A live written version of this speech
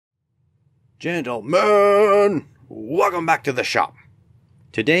Gentlemen, welcome back to the shop.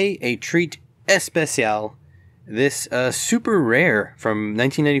 Today, a treat especial. This super rare from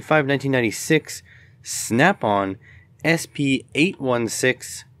 1995-1996 Snap-On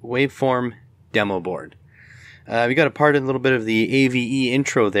SP816 waveform demo board. We got a part in a little bit of the AVE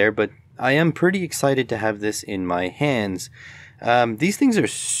intro there, but I am pretty excited to have this in my hands. These things are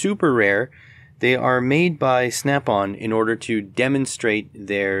super rare. They are made by Snap-on in order to demonstrate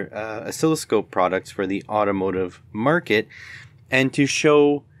their oscilloscope products for the automotive market and to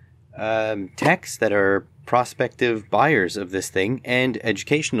show techs that are prospective buyers of this thing and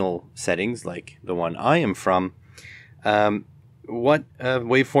educational settings like the one I am from, what a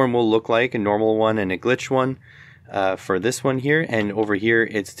waveform will look like, a normal one and a glitch one for this one here. And over here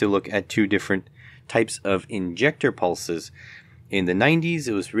it's to look at two different types of injector pulses. In the 90s,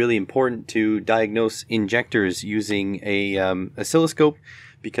 it was really important to diagnose injectors using a oscilloscope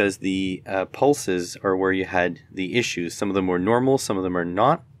because the pulses are where you had the issues. Some of them were normal, some of them are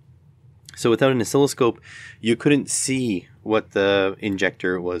not. So without an oscilloscope, you couldn't see what the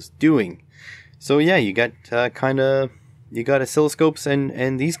injector was doing. So yeah, you got oscilloscopes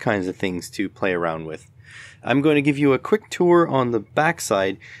and these kinds of things to play around with. I'm going to give you a quick tour on the back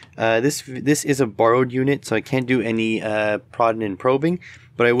side. This is a borrowed unit, so I can't do any prodding and probing,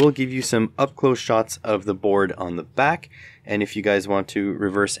 but I will give you some up-close shots of the board on the back, and if you guys want to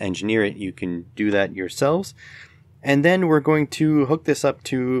reverse engineer it, you can do that yourselves. And then we're going to hook this up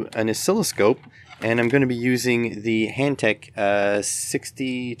to an oscilloscope, and I'm going to be using the Handtech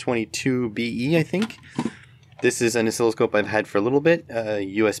 6022BE, I think. This is an oscilloscope I've had for a little bit, a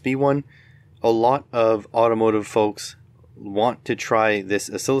USB one. A lot of automotive folks want to try this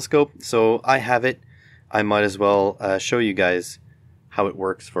oscilloscope, so I have it. I might as well show you guys how it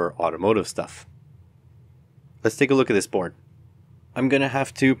works for automotive stuff. Let's take a look at this board. I'm going to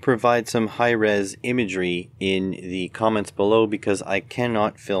have to provide some high-res imagery in the comments below because I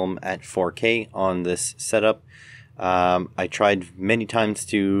cannot film at 4K on this setup. I tried many times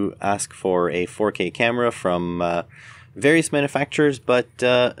to ask for a 4K camera from various manufacturers, but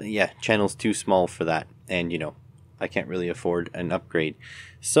yeah, channel's too small for that, and you know, I can't really afford an upgrade.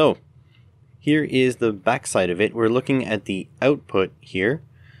 So here is the back side of it. We're looking at the output here.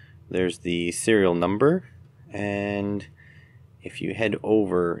 There's the serial number, and if you head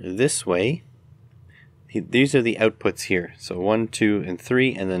over this way, these are the outputs here. So 1, 2, and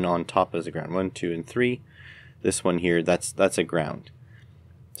 3, and then on top is a ground. 1, 2, and 3. This one here, that's a ground.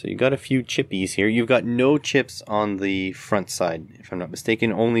 So you got a few chippies here. You've got no chips on the front side, if I'm not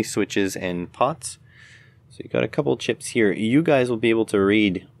mistaken, only switches and pots. So you got a couple chips here. You guys will be able to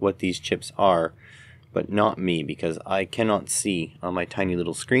read what these chips are, but not me, because I cannot see on my tiny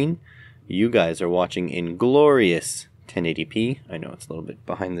little screen. You guys are watching in glorious 1080p. I know it's a little bit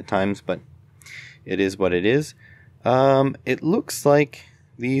behind the times, but it is what it is. It looks like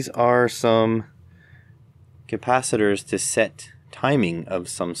these are some capacitors to set timing of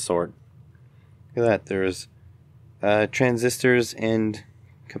some sort. Look at that, there's transistors and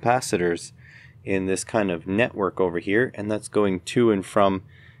capacitors in this kind of network over here, and that's going to and from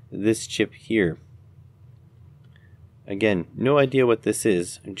this chip here. Again, no idea what this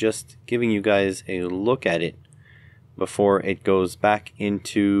is. I'm just giving you guys a look at it before it goes back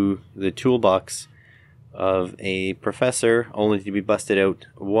into the toolbox of a professor, only to be busted out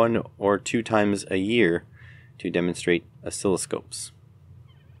 1 or 2 times a year to demonstrate oscilloscopes.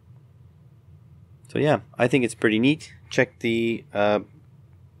 So yeah, I think it's pretty neat. Check the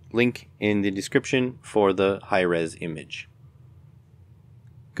link in the description for the high-res image.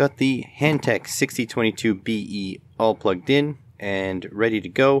 Got the Handtech 6022BE all plugged in and ready to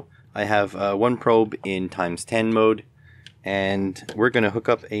go. I have one probe in ×10 mode, and we're going to hook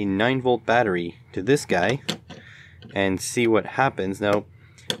up a 9-volt battery to this guy and see what happens. Now,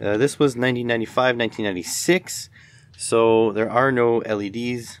 this was 1995-1996, so there are no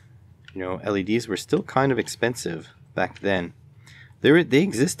LEDs. You know, LEDs were still kind of expensive back then. They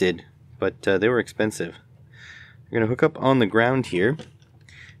existed, but they were expensive. We're going to hook up on the ground here,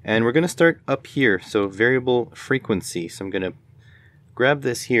 and we're going to start up here, so variable frequency. So I'm going to grab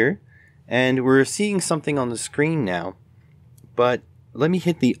this here, and we're seeing something on the screen now, but let me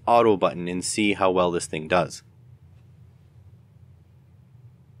hit the auto button and see how well this thing does.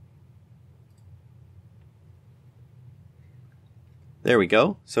 There we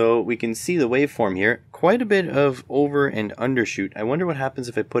go. So we can see the waveform here. Quite a bit of over and undershoot. I wonder what happens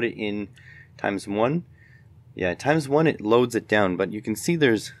if I put it in ×1. Yeah, ×1 it loads it down, but you can see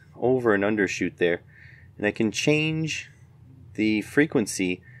there's over and undershoot there. And I can change the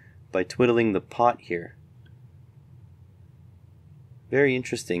frequency by twiddling the pot here. Very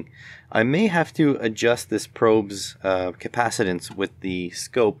interesting. I may have to adjust this probe's capacitance with the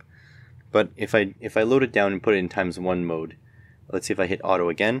scope, but if I load it down and put it in ×1 mode, let's see if I hit auto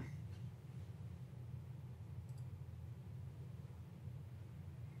again.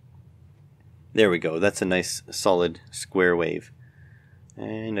 There we go. That's a nice solid square wave.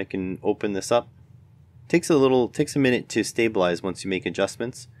 And I can open this up. Takes a minute to stabilize once you make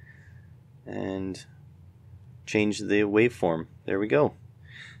adjustments. And change the waveform. There we go.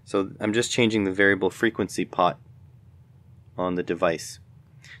 So I'm just changing the variable frequency pot on the device.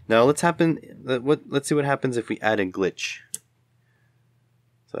 Now let's see what happens if we add a glitch.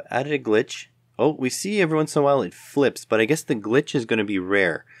 So I added a glitch. Oh, we see every once in a while it flips, but I guess the glitch is going to be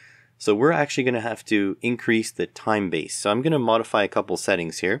rare. So we're actually going to have to increase the time base. So I'm going to modify a couple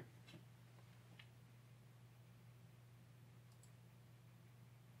settings here.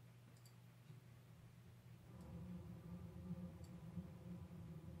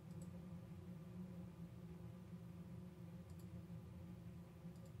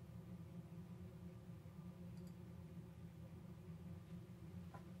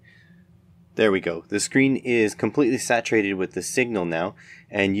 There we go. The screen is completely saturated with the signal now,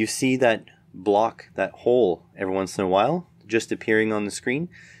 and you see that block, that hole every once in a while just appearing on the screen.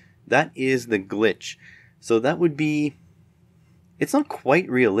 That is the glitch. So that would be, it's not quite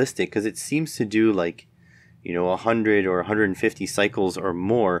realistic because it seems to do like, 100 or 150 cycles or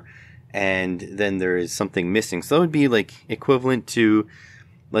more, and then there is something missing. So that would be like equivalent to,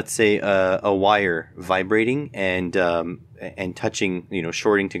 let's say, a wire vibrating and touching,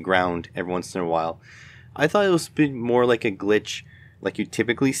 shorting to ground every once in a while. I thought it was more like a glitch like you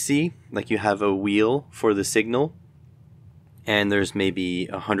typically see, like you have a wheel for the signal and there's maybe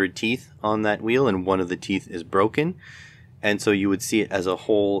 100 teeth on that wheel and one of the teeth is broken, and so you would see it as a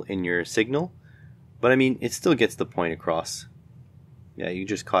hole in your signal. But I mean, it still gets the point across. Yeah, you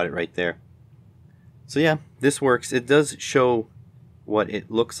just caught it right there. So yeah, this works. It does show what it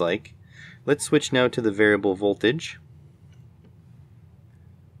looks like. Let's switch now to the variable voltage.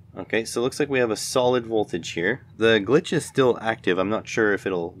 Okay, so it looks like we have a solid voltage here. The glitch is still active. I'm not sure if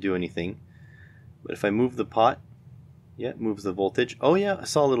it'll do anything. But if I move the pot, yeah, it moves the voltage. Oh yeah, I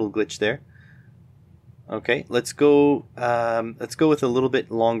saw a little glitch there. Okay, let's go with a little bit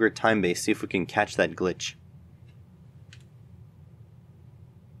longer time base, see if we can catch that glitch.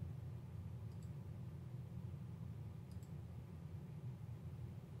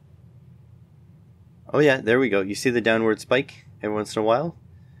 Oh yeah, there we go. You see the downward spike every once in a while?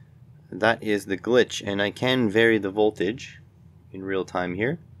 That is the glitch, and I can vary the voltage in real time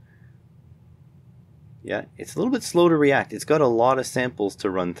here. Yeah, it's a little bit slow to react. It's got a lot of samples to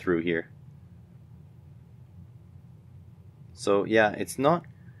run through here. So yeah, it's not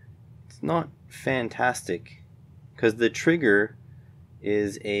fantastic because the trigger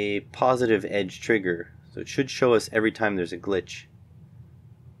is a positive edge trigger, so it should show us every time there's a glitch.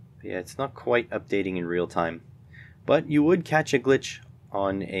 But yeah, it's not quite updating in real time, but you would catch a glitch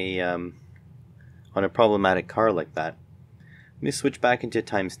on a problematic car like that. Let me switch back into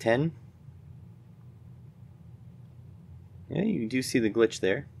 ×10. Yeah, you do see the glitch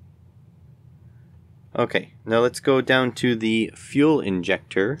there. Okay, now let's go down to the fuel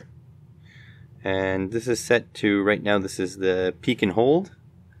injector, and this is set to, right now this is the peak and hold.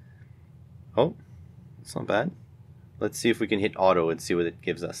 Oh, that's not bad. Let's see if we can hit auto and see what it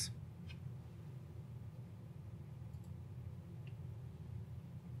gives us.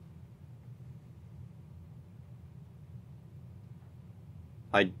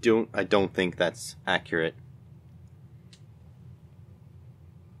 I don't think that's accurate.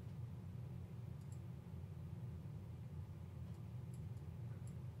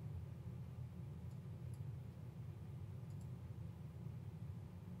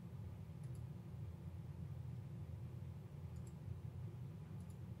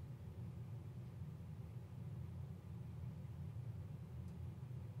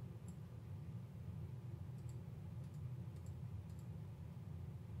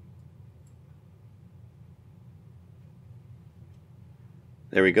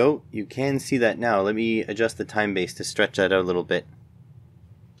 There we go. You can see that now. Let me adjust the time base to stretch that out a little bit.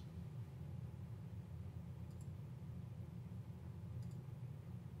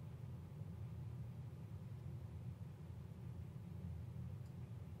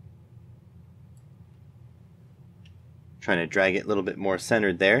 Trying to drag it a little bit more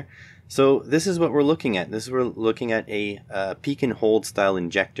centered there. So this is what we're looking at. We're looking at a peak and hold style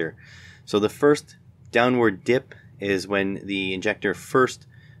injector. So the first downward dip is when the injector first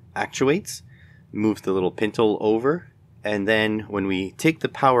actuates, moves the little pintle over, and then when we take the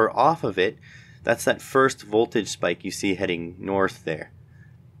power off of it, That's that first voltage spike you see heading north there.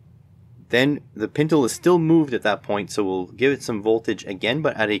 Then the pin tool is still moved at that point, so we'll give it some voltage again,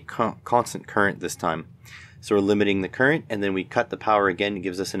 but at a constant current this time. So we're limiting the current, and then we cut the power again. It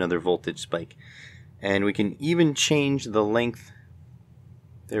gives us another voltage spike. And we can even change the length.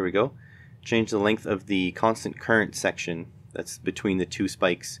 There we go. Change the length of the constant current section that's between the two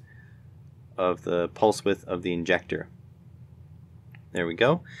spikes of the pulse width of the injector. There we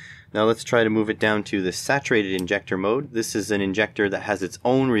go. Now let's try to move it down to the saturated injector mode. This is an injector that has its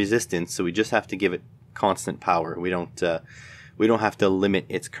own resistance, so we just have to give it constant power. We don't have to limit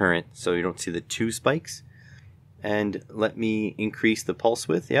its current, so you don't see the two spikes. And let me increase the pulse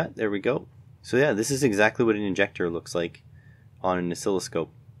width. Yeah, there we go. So yeah, this is exactly what an injector looks like on an oscilloscope.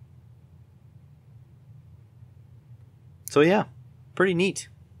 So yeah, pretty neat.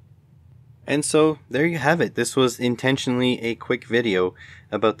 And so there you have it. This was intentionally a quick video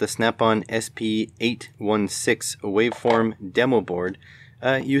about the Snap-on SP816 waveform demo board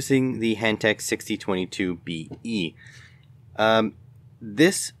using the Hantek 6022BE.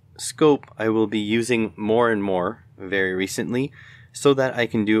 This scope I will be using more and more very recently so that I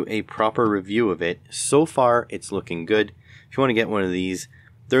can do a proper review of it. So far it's looking good. If you want to get one of these,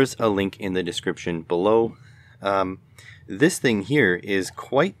 there's a link in the description below. This thing here is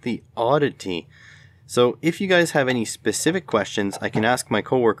quite the oddity. So if you guys have any specific questions, I can ask my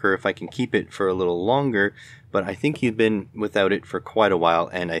coworker if I can keep it for a little longer, but I think he's been without it for quite a while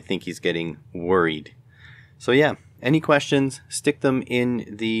and I think he's getting worried. So yeah, any questions, stick them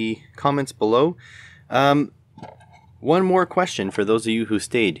in the comments below. One more question for those of you who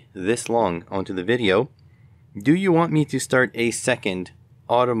stayed this long onto the video. Do you want me to start a second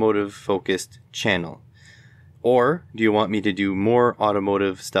automotive focused channel? Or do you want me to do more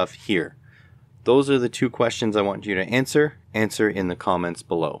automotive stuff here? Those are the two questions I want you to answer in the comments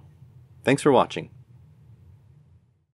below. Thanks for watching.